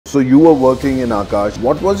So you were working in Akash.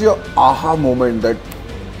 What was your aha moment that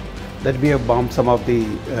we have bombed some of the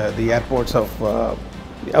airports of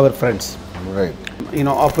our friends. Right.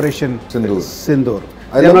 Operation Sindoor.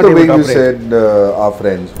 I love the way you said our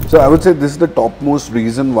friends. So I would say this is the topmost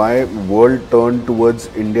reason why world turned towards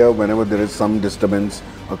India whenever there is some disturbance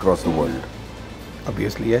across the world.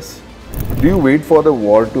 Obviously, yes. Do you wait for the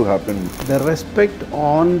war to happen? The respect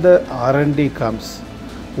on the R&D comes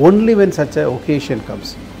only when such an occasion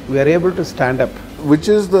comes. We are able to stand up. Which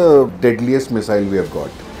is the deadliest missile we have got?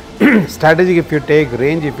 Strategic if you take,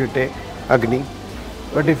 range if you take, Agni.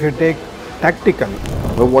 But if you take tactical.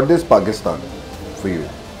 But what is Pakistan for you?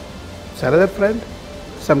 It's another friend,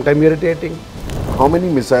 sometimes irritating. How many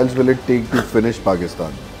missiles will it take to finish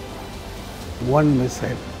Pakistan? One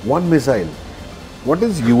missile. One missile? What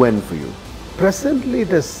is UN for you? Presently it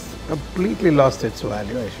has completely lost its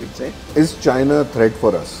value, I should say. Is China a threat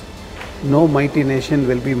for us? No mighty nation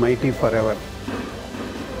will be mighty forever.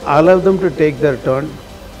 Allow them to take their turn,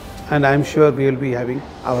 and I'm sure we will be having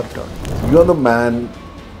our turn. You're the man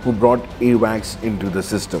who brought AWACS into the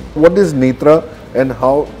system. What is Netra and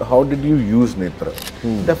how did you use Netra?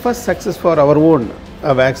 The first success for our own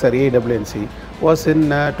AWACS or AEW&C was in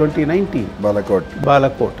 2019.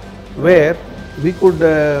 Balakot, where we could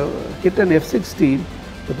hit an F-16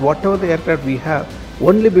 with whatever the aircraft we have,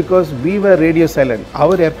 only because we were radio silent.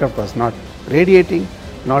 Our aircraft was not radiating,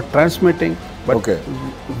 not transmitting, but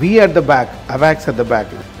we at the back, AWACS at the back,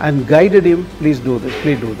 and guided him, please do this,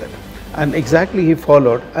 please do that. And exactly he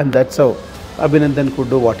followed, and that's how Abhinandan could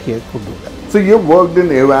do what he could do. So you worked in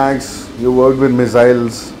AWACS, you worked with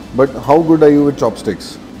missiles, but how good are you with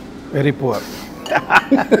chopsticks? Very poor.